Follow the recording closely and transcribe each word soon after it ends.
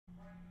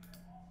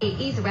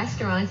these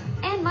restaurants,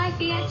 and my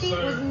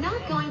fiancé was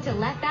not going to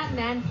let that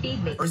man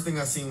feed me. First thing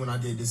I seen when I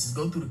did this is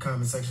go through the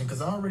comment section,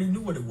 because I already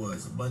knew what it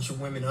was. A bunch of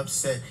women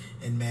upset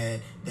and mad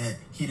that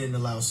he didn't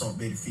allow Salt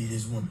Bae to feed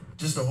his woman.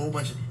 Just a whole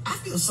bunch of, I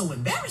feel so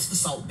embarrassed for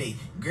Salt Bae.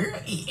 Girl,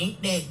 it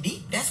ain't that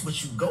deep. That's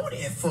what you go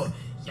there for.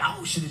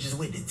 Y'all should have just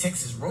went to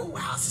Texas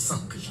Roadhouse or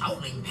something, because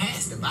y'all ain't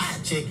passed the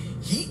vibe check.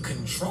 He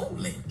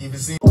controlling. You ever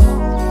seen?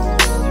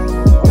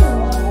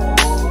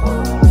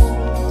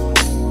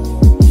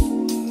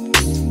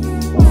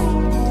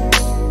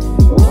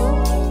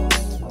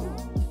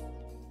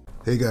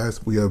 Hey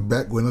guys, we are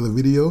back with another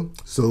video.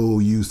 So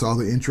you saw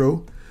the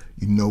intro,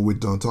 you know what we're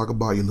going to talk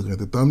about, you're looking at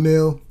the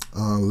thumbnail.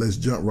 Let's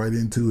jump right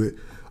into it.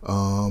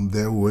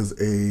 There was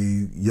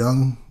a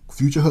young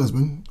future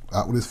husband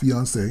out with his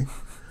fiance,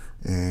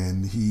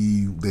 and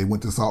they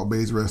went to Salt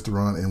Bae's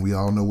restaurant, and we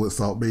all know what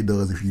Salt Bae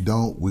does. If you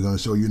don't, we're going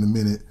to show you in a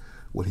minute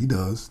what he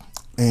does.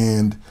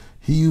 And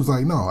he was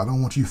like, no, I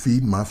don't want you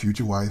feeding my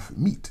future wife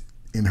meat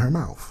in her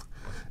mouth.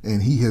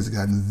 And he has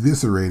gotten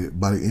eviscerated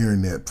by the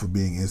internet for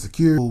being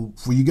insecure. So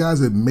for you guys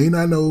that may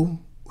not know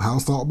how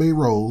Salt Bae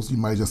rolls, you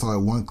might just saw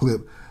it one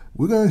clip.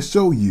 We're going to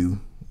show you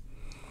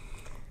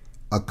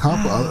a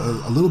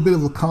little bit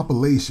of a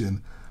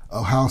compilation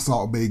of how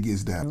Salt Bae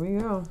gets down. Here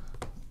we go.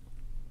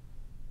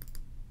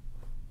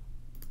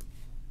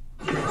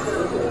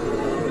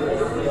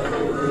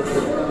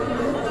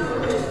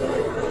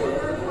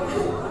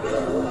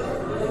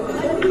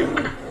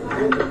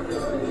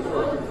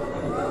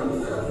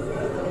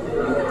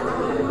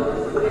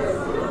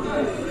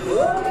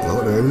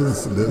 There it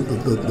is,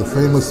 the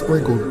famous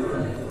sprinkle.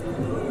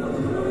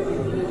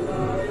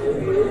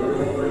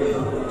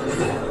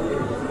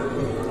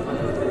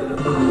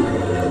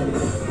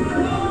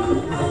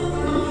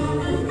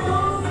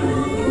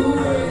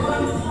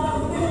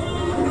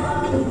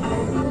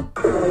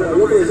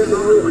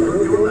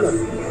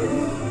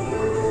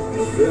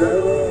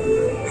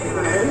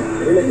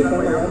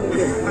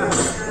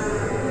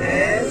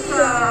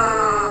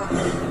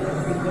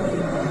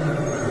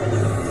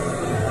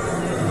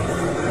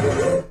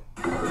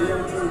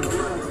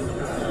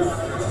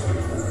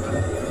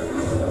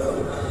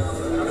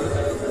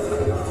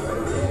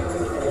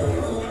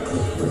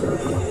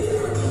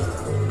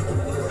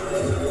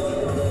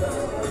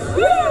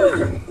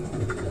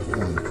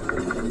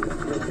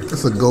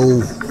 It's a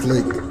gold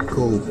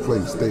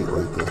flake steak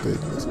right there.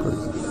 That's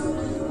crazy.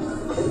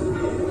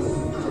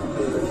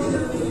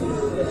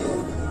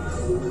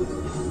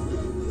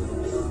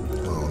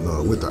 Oh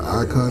no, with the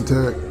eye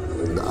contact.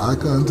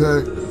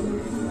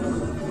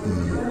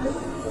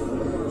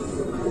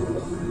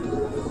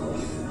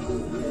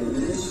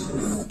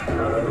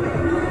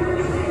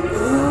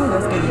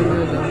 That's gonna be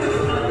good though.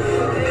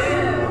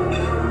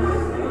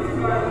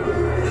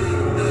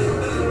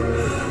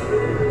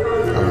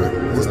 All right,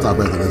 let's stop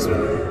after this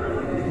one.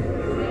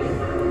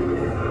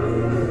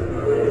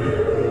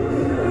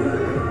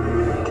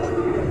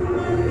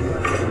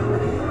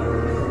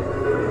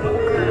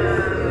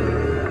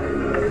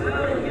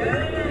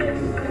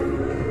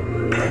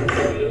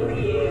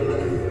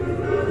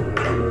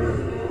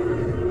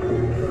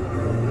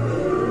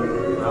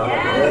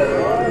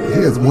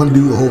 There's one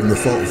dude holding the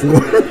salt for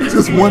him.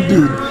 Just one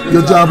dude.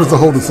 Your job is to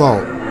hold the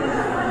salt.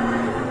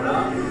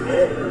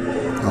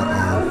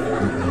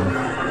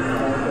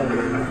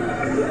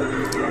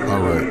 All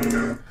right.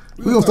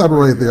 We're gonna stop it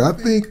right there. I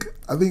think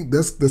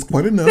that's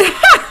quite enough.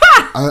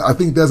 I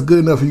think that's good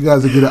enough for you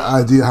guys to get an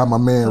idea how my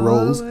man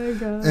rolls. Oh my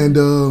God.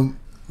 And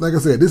like I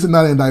said, this is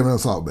not an indictment on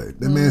Salt Bae.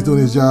 That man's doing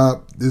his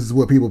job. This is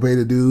what people pay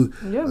to do.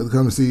 Yep. To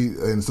come and see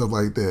and stuff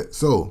like that.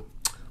 So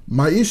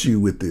my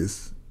issue with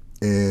this,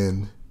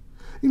 and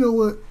you know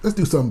what? Let's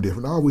do something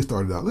different. I always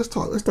started out. Let's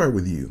start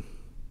with you.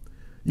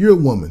 You're a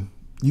woman.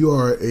 You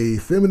are a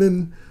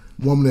feminine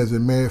woman that's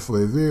been married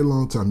for a very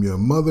long time. You're a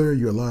mother.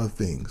 You're a lot of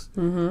things.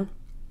 Mm-hmm.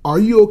 Are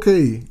you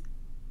okay?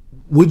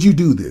 Would you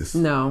do this?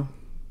 No.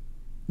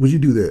 Would you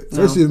do that?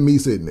 Especially with me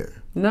sitting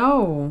there.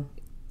 No.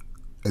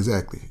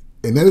 Exactly.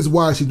 And that is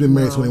why she's been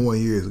married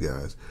 21 years,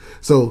 guys.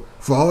 So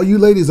for all you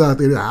ladies out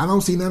there, I don't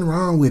see nothing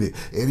wrong with it.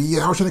 If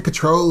you're trying to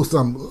control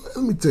something,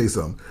 let me tell you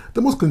something. The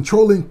most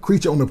controlling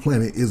creature on the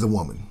planet is a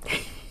woman.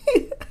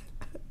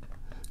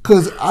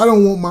 Because I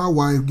don't want my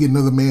wife getting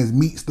another man's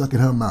meat stuck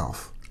in her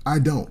mouth. I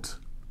don't.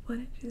 What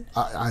did you say?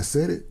 I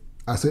said it.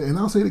 I said it, and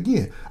I'll say it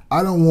again.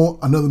 I don't want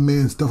another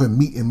man stuffing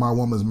meat in my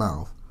woman's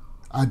mouth.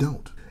 I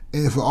don't.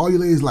 And for all you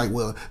ladies like,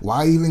 well,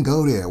 why even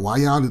go there? Why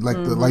y'all, like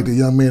the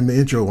young man in the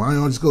intro, why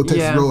y'all just go to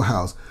Texas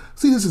Roadhouse?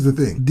 See, this is the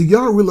thing. Do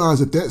y'all realize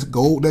that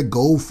that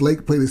gold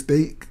flake plated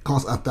steak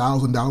costs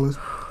 $1,000?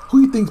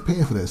 Who you think's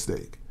paying for that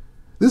steak?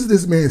 This is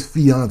this man's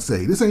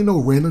fiance. This ain't no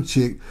random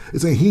chick.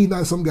 He's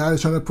not some guy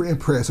that's trying to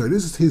impress her.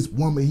 This is his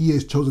woman he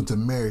has chosen to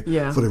marry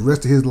for the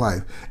rest of his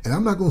life. And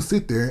I'm not going to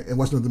sit there and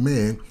watch another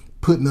man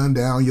put none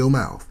down your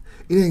mouth.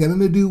 It ain't got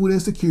nothing to do with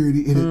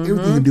insecurity. It has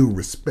everything to do with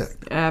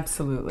respect.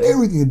 Absolutely.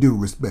 Everything to do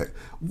with respect.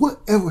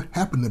 Whatever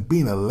happened to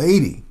being a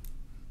lady?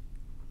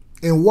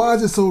 And why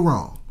is it so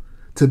wrong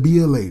to be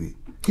a lady?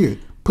 Here,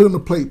 Put it on the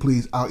plate,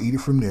 please. I'll eat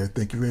it from there.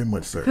 Thank you very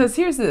much, sir. Because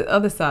here's the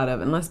other side of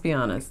it, and let's be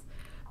honest.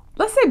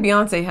 Let's say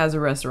Beyonce has a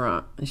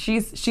restaurant. And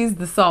she's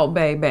the Salt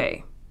Bae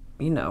Bae,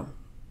 you know.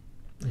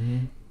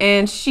 Mm-hmm.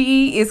 And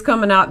she is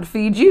coming out to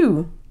feed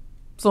you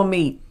some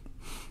meat.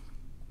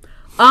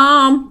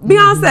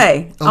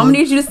 Beyonce, I'm gonna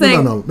need you to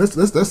sing. No. Let's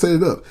set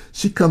it up.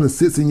 She comes and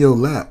sits in your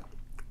lap.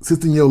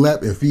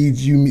 And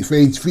feeds you meat.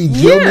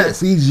 Feeds your man.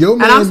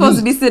 And I'm supposed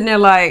to be sitting there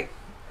like.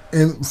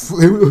 And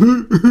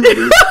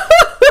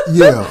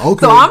yeah,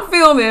 okay. So I'm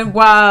filming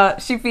while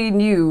she feeding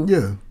you.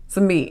 Yeah.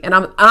 Some meat, and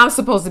I'm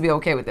supposed to be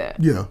okay with that.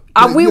 Yeah,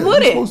 we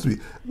wouldn't. Supposed to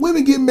be.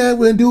 Women get mad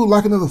when a dude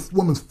like another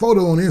woman's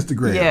photo on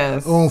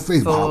Instagram, on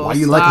Facebook. So why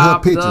you liking her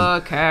pictures?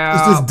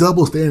 It's this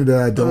double standard that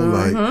I don't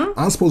like.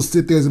 I'm supposed to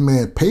sit there as a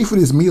man, pay for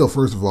this meal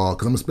first of all,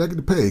 because I'm expected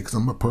to pay, because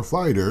I'm a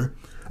provider.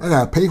 I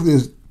gotta pay for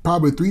this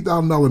probably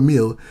 $3,000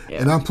 meal,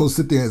 and I'm supposed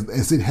to sit there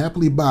and sit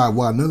happily by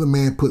while another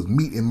man puts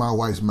meat in my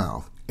wife's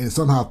mouth, and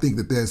somehow think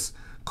that that's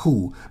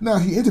cool. Now,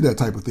 if you're into that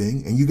type of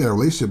thing and you got a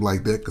relationship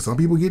like that, because some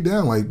people get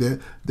down like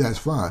that, that's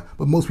fine.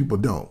 But most people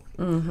don't.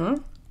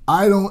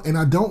 I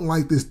don't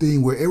like this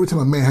thing where every time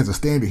a man has a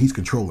standard, he's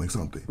controlling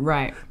something.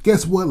 Right.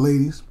 Guess what,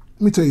 ladies?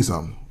 Let me tell you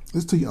something.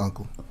 Listen to your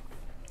uncle.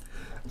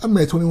 I'm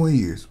married 21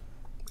 years.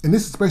 And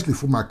this is especially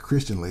for my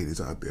Christian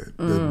ladies out there.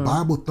 The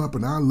Bible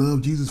thumping, I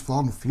love Jesus, fall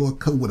on the floor,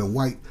 covered with a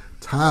white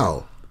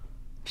towel.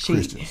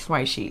 Christians.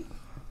 White sheet.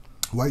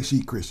 White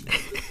sheet Christians.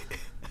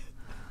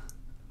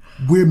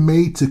 We're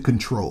made to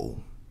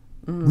control.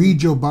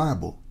 Read your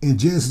Bible. In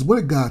Genesis, what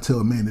did God tell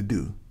a man to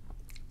do?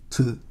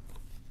 To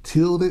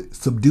till it,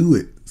 subdue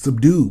it.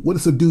 Subdue. What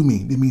does subdue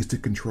mean? It means to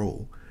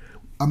control.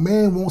 A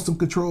man wants some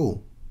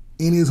control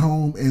in his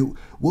home. And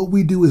what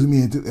we do is,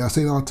 I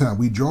say it all the time,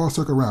 we draw a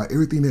circle around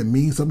everything that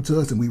means something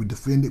to us and we would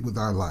defend it with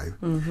our life.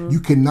 You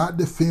cannot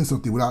defend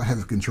something without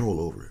having control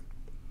over it.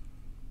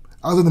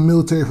 I was in the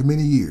military for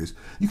many years.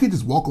 You can't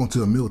just walk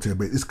onto a military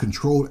base. It's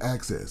controlled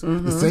access.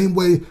 The same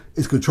way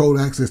it's controlled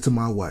access to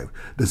my wife.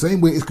 The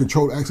same way it's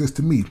controlled access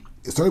to me.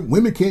 Certain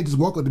women can't just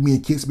walk up to me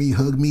and kiss me,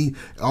 hug me,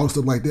 all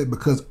stuff like that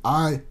because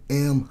I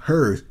am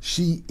hers.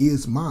 She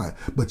is mine.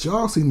 But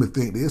y'all seem to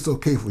think that it's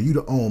okay for you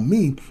to own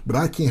me, but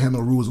I can't have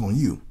no rules on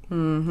you.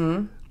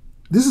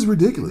 This is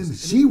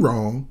ridiculous. She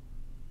wrong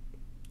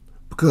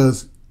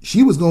because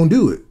she was going to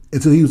do it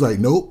until he was like,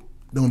 nope,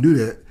 don't do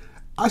that.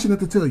 I shouldn't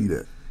have to tell you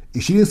that.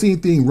 If she didn't see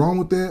anything wrong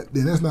with that,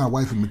 then that's not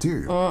wifey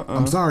material.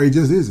 I'm sorry, it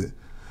just isn't.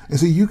 And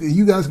so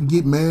you guys can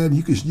get mad,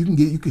 you can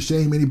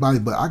shame anybody,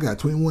 but I got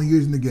 21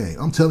 years in the game.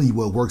 I'm telling you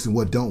what works and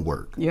what don't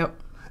work. Yep.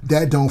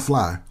 That don't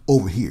fly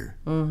over here.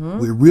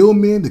 With real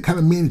men, the kind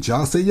of men that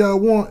y'all say y'all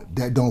want,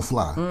 that don't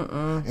fly.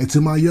 And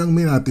to my young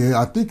men out there,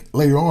 I think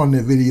later on in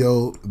that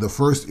video, the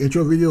first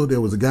intro video,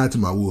 there was a guy to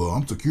my, well,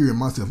 I'm secure in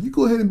myself. You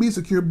go ahead and be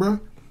secure, bro.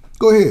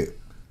 Go ahead.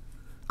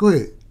 Go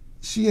ahead.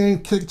 She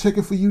ain't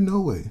checking for you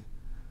no way.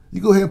 You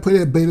go ahead and play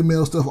that beta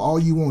male stuff all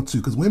you want to,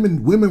 because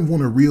women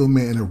want a real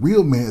man, and a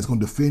real man is going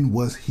to defend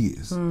what's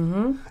his.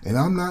 And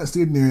I'm not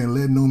sitting there and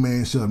letting no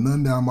man shove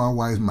nothing down my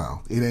wife's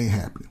mouth. It ain't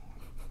happening.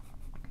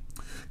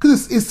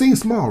 Because it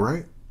seems small,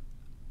 right?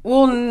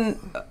 Well,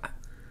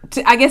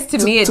 I guess to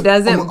me it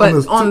doesn't,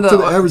 but on the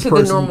average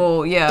person, the normal,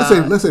 let's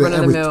say the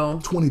average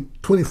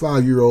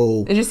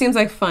 25-year-old. It just seems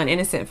like fun,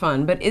 innocent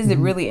fun. But is it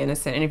really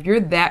innocent? And if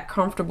you're that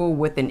comfortable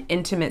with an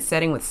intimate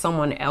setting with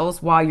someone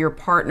else while your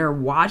partner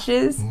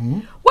watches,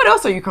 what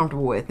else are you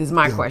comfortable with is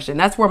my question.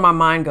 That's where my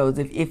mind goes.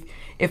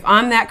 If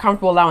I'm that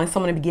comfortable allowing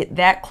someone to get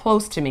that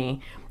close to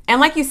me, and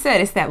like you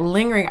said, it's that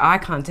lingering eye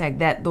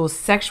contact, those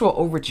sexual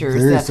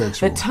overtures,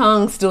 the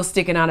tongue still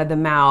sticking out of the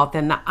mouth,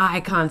 and the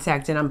eye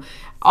contact, and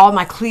all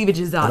my cleavage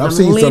is out. And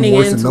I'm leaning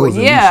into it.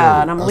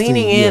 Yeah, and I'm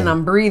leaning in,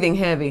 I'm breathing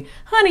heavy.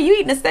 Honey, you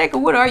eating a steak or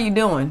what are you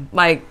doing?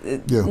 Like,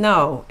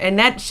 no. And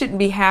that shouldn't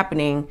be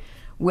happening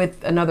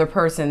with another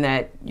person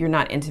that you're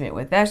not intimate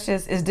with. That's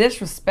just, it's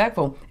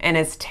disrespectful and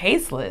it's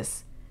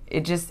tasteless.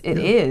 It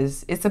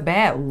is. It's a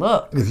bad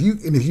look. And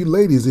if you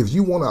ladies, if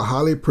you want a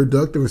highly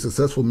productive and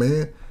successful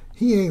man,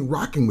 he ain't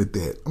rocking with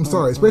that. I'm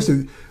sorry,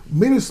 especially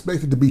men are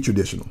expected to be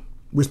traditional.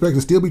 We're expected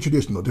to still be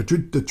traditional.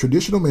 The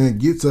traditional man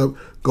gets up,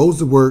 goes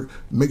to work,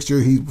 makes sure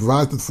he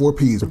provides the 4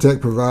 Ps: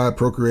 protect, provide,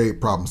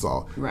 procreate, problem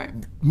solve. Right.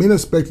 Men are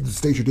expected to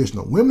stay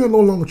traditional. Women are no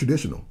longer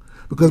traditional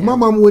because my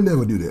mama would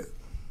never do that.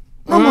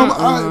 My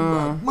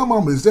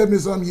mama is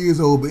 70-something years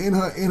old, but in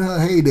her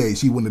heyday,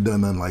 she wouldn't have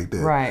done nothing like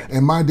that. Right.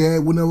 And my dad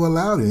wouldn't have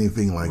allowed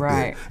anything like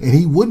that. And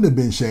he wouldn't have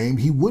been shamed.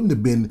 He wouldn't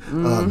have been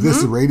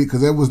eviscerated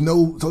because there was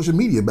no social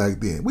media back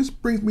then. Which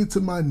brings me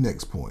to my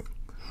next point.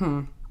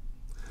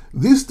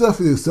 This stuff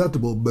is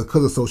acceptable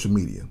because of social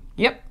media.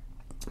 Yep.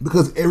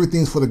 Because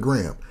everything's for the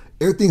gram.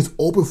 Everything's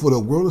open for the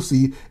world to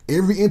see.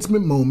 Every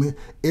intimate moment,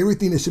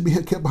 everything that should be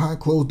kept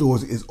behind closed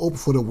doors is open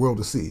for the world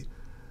to see.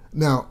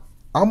 Now,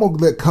 I'm going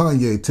to let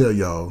Kanye tell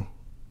y'all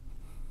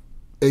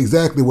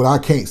exactly what I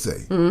can't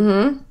say.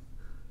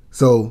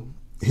 So,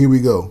 here we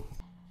go.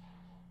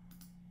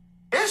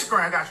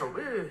 Instagram got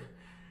your...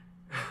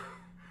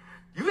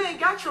 You ain't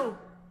got your...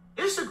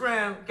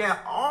 Instagram got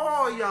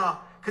all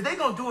y'all Because they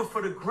going to do it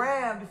for the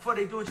gram before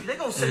they do it to you. They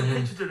going to send a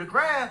picture to the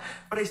gram,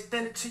 but they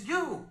send it to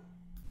you.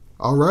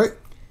 All right.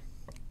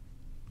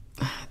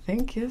 I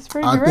think it's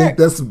pretty I direct.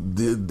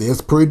 think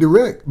that's pretty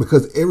direct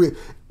because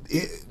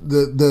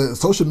the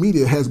social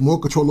media has more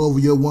control over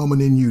your woman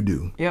than you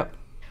do. Yep.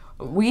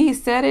 We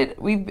said it.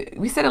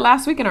 We said it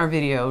last week in our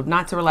video,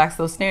 not to relax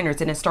those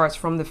standards, and it starts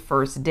from the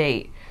first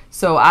date.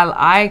 So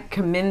I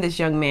commend this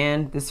young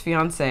man, this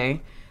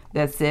fiance,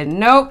 that said,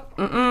 nope,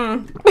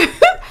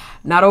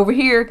 not over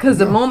here. Because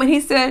the moment he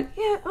said,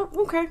 yeah,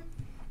 okay,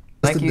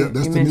 That's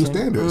the new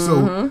standard.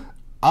 So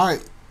I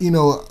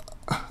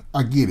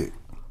get it.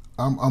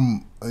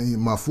 I'm in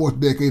my 4th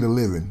decade of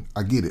living.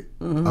 I get it.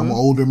 I'm an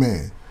older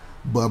man,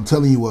 but I'm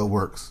telling you what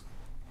works.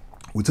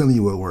 We're telling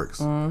you what works.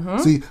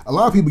 See, a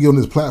lot of people get on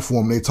this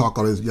platform, they talk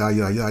all this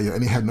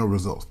and they have no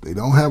results. They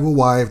don't have a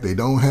wife, they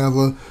don't have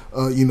a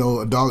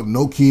dog,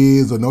 no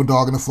kids, or no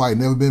dog in a fight,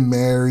 never been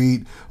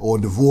married, or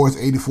divorced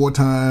 84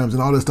 times,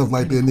 and all this stuff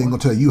like that. And they're gonna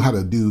tell you how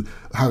to do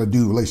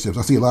relationships.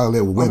 I see a lot of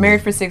that with women.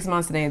 Married for 6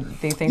 months and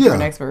they think they're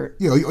an expert.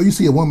 Yeah, or you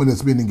see a woman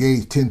that's been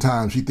engaged 10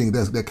 times, she thinks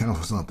that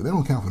counts for something. They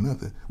don't count for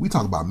nothing. We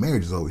talk about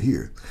marriages over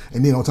here.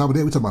 And then on top of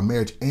that, we talk about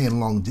marriage and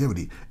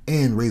longevity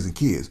and raising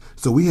kids.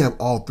 So we have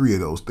all 3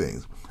 of those things.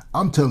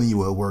 I'm telling you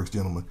what works,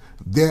 gentlemen.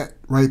 That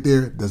right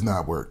there does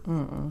not work.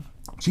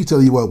 She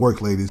telling you what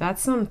works, ladies.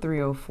 That's some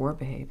 304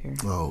 behavior.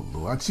 Oh,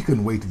 Lord. She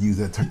couldn't wait to use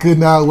that term. Could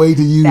not wait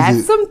to use it.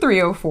 That's some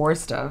 304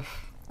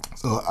 stuff.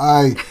 So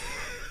I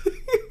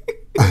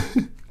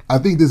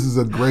think this is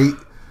a great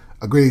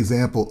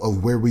example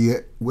of where we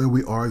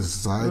are as a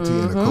society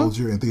and a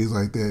culture and things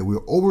like that.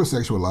 We're over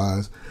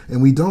sexualized and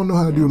we don't know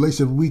how to do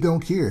relationships. We don't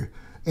care.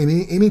 And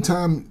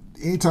anytime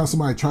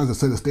somebody tries to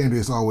set a standard,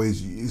 it's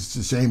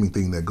a shaming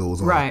thing that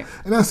goes on. Right.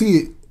 And I see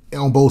it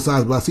on both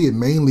sides, but I see it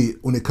mainly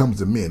when it comes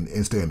to men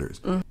and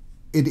standards. At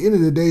the end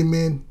of the day,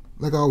 men,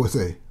 like I always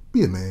say,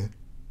 be a man.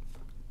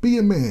 Be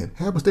a man.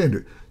 Have a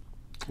standard.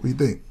 What do you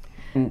think?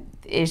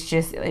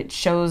 It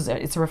shows,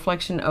 it's a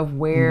reflection of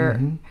where,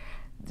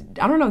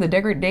 I don't know, the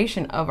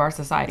degradation of our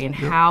society and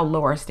how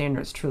low our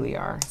standards truly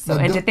are. So,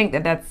 and to think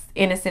that that's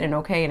innocent and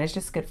okay and it's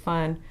just good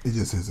fun. It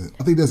just isn't.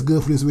 I think that's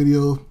good for this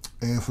video.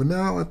 And for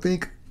now, I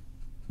think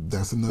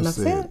that's enough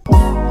said.